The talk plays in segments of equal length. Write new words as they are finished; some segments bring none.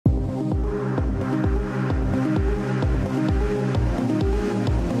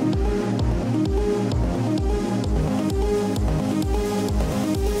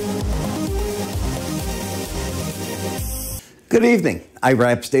Good evening. I'm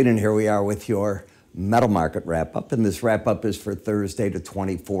Epstein, and here we are with your metal market wrap-up. And this wrap-up is for Thursday, the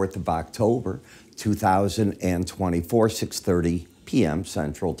 24th of October, 2024, 6:30 p.m.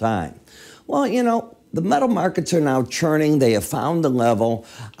 Central Time. Well, you know, the metal markets are now churning. They have found a level.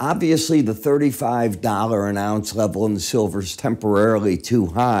 Obviously, the $35 an ounce level in the silver is temporarily too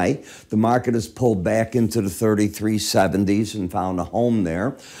high. The market has pulled back into the 33.70s and found a home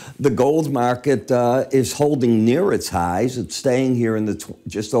there. The gold market is holding near its highs. It's staying here in the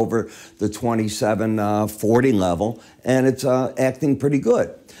just over the 27.40 level, and it's acting pretty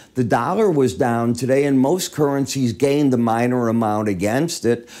good. The dollar was down today, and most currencies gained a minor amount against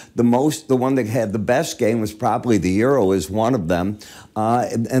it. The one that had the best gain was probably the euro, is one of them,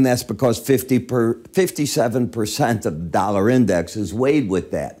 and that's because 57% of the dollar index is weighed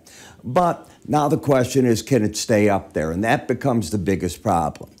with that. But now the question is, can it stay up there? And that becomes the biggest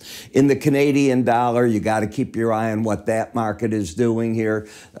problem. In the Canadian dollar, you got to keep your eye on what that market is doing here.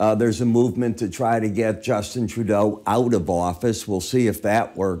 There's a movement to try to get Justin Trudeau out of office. We'll see if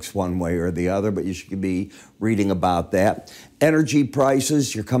that works one way or the other, but you should be reading about that. Energy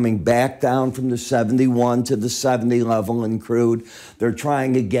prices, you're coming back down from the 71 to the 70 level in crude. They're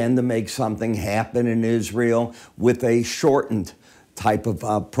trying again to make something happen in Israel with a shortened type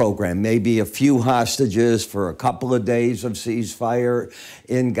of program, maybe a few hostages for a couple of days of ceasefire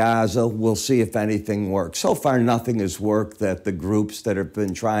in Gaza. We'll see if anything works. So far, nothing has worked that the groups that have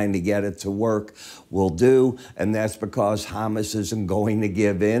been trying to get it to work will do, and that's because Hamas isn't going to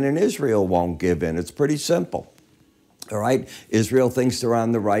give in and Israel won't give in. It's pretty simple. All right, Israel thinks they're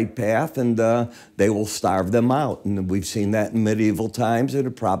on the right path, and they will starve them out. And we've seen that in medieval times, and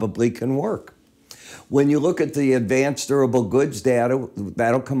it probably can work. When you look at the advanced durable goods data,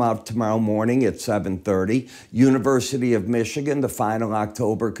 that'll come out tomorrow morning at 7:30. University of Michigan, the final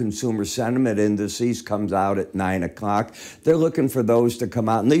October consumer sentiment indices comes out at 9 o'clock. They're looking for those to come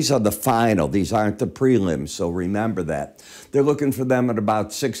out, and these are the final. These aren't the prelims, so remember that. They're looking for them at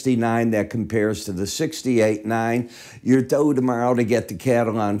about 69. That compares to the 68.9. You're due tomorrow to get the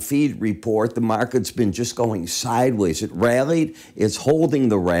cattle on feed report. The market's been just going sideways. It rallied. It's holding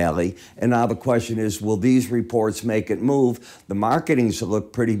the rally, and now the question is, will these reports make it move? The marketings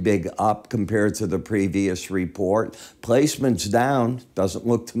look pretty big up compared to the previous report. Placements down. Doesn't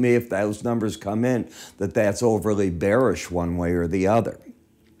look to me, if those numbers come in, that that's overly bearish one way or the other.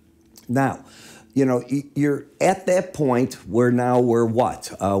 Now, you know, you're at that point where now we're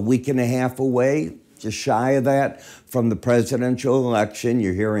what? A week and a half away? Just shy of that from the presidential election.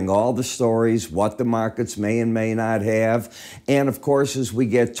 You're hearing all the stories, what the markets may and may not have. And of course, as we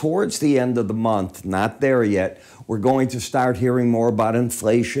get towards the end of the month, not there yet, we're going to start hearing more about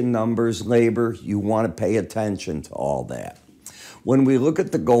inflation numbers, labor. You want to pay attention to all that. When we look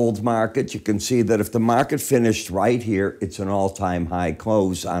at the gold market, you can see that if the market finished right here, it's an all-time high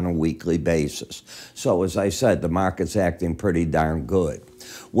close on a weekly basis. So as I said, the market's acting pretty darn good.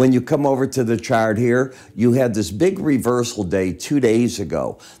 When you come over to the chart here, you had this big reversal day 2 days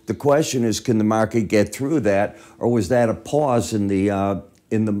ago. The question is, can the market get through that, or was that a pause in the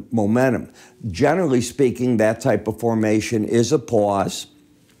momentum? Generally speaking, that type of formation is a pause.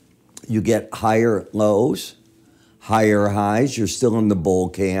 You get higher lows, higher highs. You're still in the bull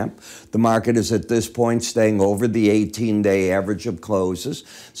camp. The market is at this point staying over the 18-day average of closes.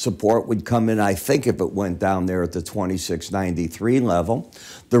 Support would come in, I think, if it went down there at the 26.93 level.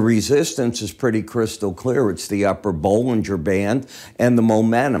 The resistance is pretty crystal clear. It's the upper Bollinger Band and the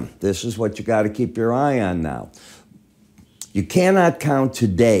momentum. This is what you got to keep your eye on now. You cannot count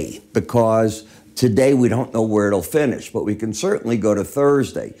today because today we don't know where it'll finish, but we can certainly go to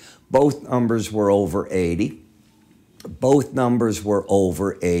Thursday. Both numbers were over 80. Both numbers were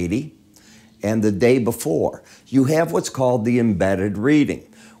over 80, and the day before. You have what's called the embedded reading,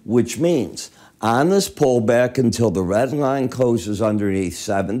 which means on this pullback until the red line closes underneath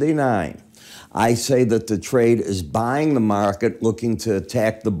 79, I say that the trade is buying the market, looking to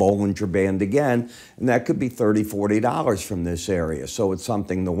attack the Bollinger Band again, and that could be $30, $40 from this area, so it's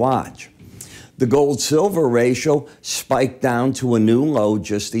something to watch. The gold-silver ratio spiked down to a new low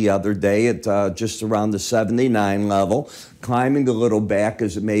just the other day at just around the 79 level, climbing a little back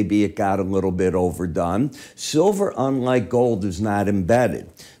as maybe it got a little bit overdone. Silver, unlike gold, is not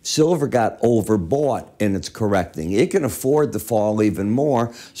embedded. Silver got overbought, and it's correcting. It can afford to fall even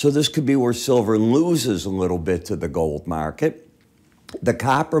more, so this could be where silver loses a little bit to the gold market. The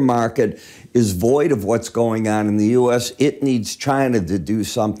copper market is void of what's going on in the U.S. It needs China to do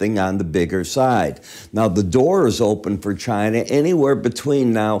something on the bigger side. Now, the door is open for China anywhere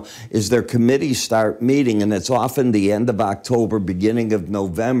between now as their committees start meeting, and it's often the end of October, beginning of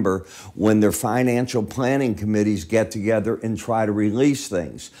November, when their financial planning committees get together and try to release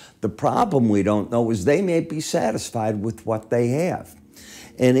things. The problem we don't know is they may be satisfied with what they have.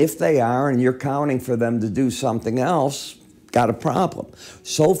 And if they are, and you're counting for them to do something else, got a problem.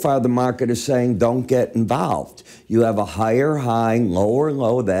 So far, the market is saying don't get involved. You have a higher high, lower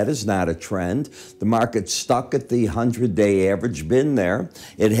low. That is not a trend. The market's stuck at the 100-day average, been there.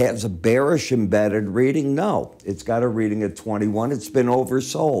 It has a bearish embedded reading. No, it's got a reading at 21. It's been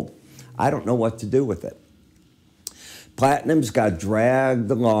oversold. I don't know what to do with it. Platinum's got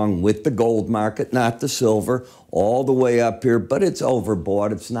dragged along with the gold market, not the silver, all the way up here, but it's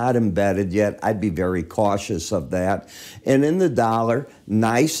overbought. It's not embedded yet. I'd be very cautious of that. And in the dollar,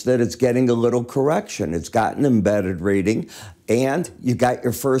 nice that it's getting a little correction. It's got an embedded reading, and you got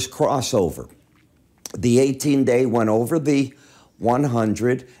your first crossover. The 18-day went over the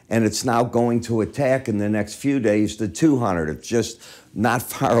 100, and it's now going to attack in the next few days the 200. It's just not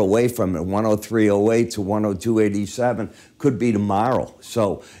far away from it. 103.08 to 102.87 could be tomorrow.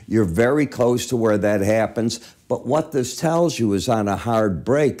 So you're very close to where that happens. But what this tells you is on a hard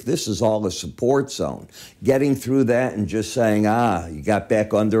break, this is all a support zone. Getting through that and just saying, you got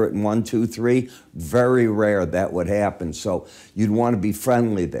back under it in 1, 2, 3, very rare that would happen. So you'd want to be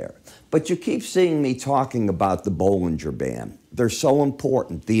friendly there. But you keep seeing me talking about the Bollinger Band. They're so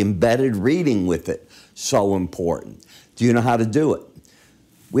important. The embedded reading with it, so important. Do you know how to do it?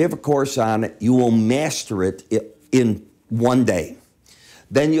 We have a course on it. You will master it in one day.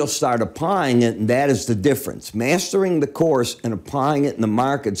 Then you'll start applying it, and that is the difference. Mastering the course and applying it in the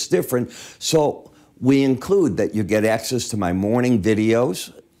market's different. So we include that you get access to my morning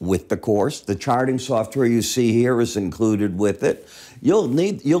videos with the course. The charting software you see here is included with it.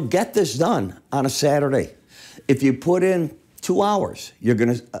 You'll get this done on a Saturday. If you put in 2 hours, you're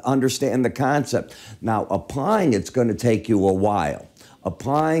going to understand the concept. Now, applying it's going to take you a while.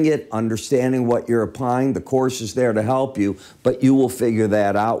 Applying it, understanding what you're applying, the course is there to help you, but you will figure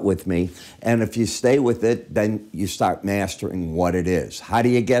that out with me. And if you stay with it, then you start mastering what it is. How do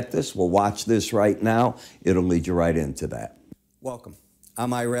you get this? Well, watch this right now. It'll lead you right into that. Welcome.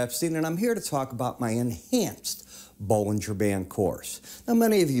 I'm Epstein, and I'm here to talk about my enhanced Bollinger Band course. Now,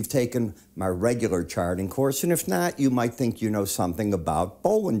 many of you have taken my regular charting course, and if not, you might think you know something about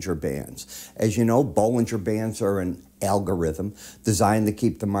Bollinger Bands. As you know, Bollinger Bands are an algorithm designed to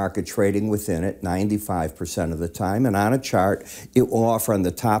keep the market trading within it 95% of the time, and on a chart, it will offer on the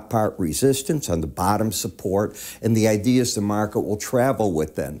top part resistance, on the bottom support, and the idea is the market will travel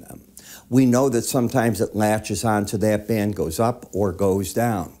within them. We know that sometimes it latches onto that band, goes up or goes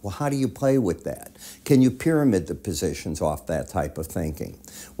down. Well, how do you play with that? Can you pyramid the positions off that type of thinking?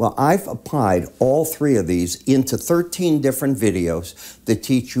 Well, I've applied all 3 of these into 13 different videos that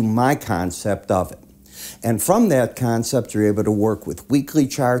teach you my concept of it. And from that concept, you're able to work with weekly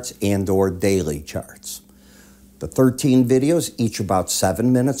charts and or daily charts. The 13 videos, each about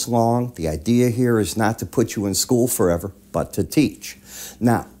 7 minutes long. The idea here is not to put you in school forever, but to teach.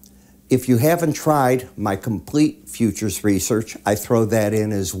 Now, if you haven't tried my complete futures research, I throw that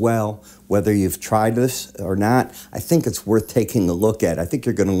in as well. Whether you've tried this or not, I think it's worth taking a look at. I think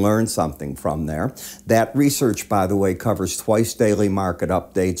you're going to learn something from there. That research, by the way, covers twice daily market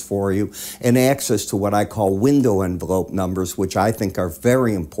updates for you and access to what I call window envelope numbers, which I think are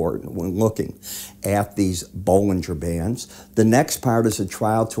very important when looking at these Bollinger Bands. The next part is a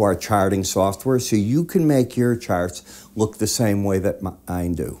trial to our charting software so you can make your charts look the same way that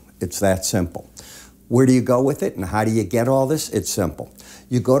mine do. It's that simple. Where do you go with it and how do you get all this? It's simple.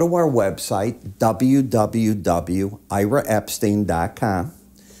 You go to our website, www.iraepstein.com.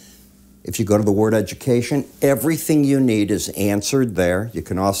 If you go to the word education, everything you need is answered there. You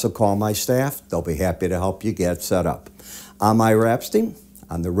can also call my staff. They'll be happy to help you get set up. I'm Ira Epstein,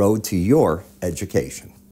 on the road to your education.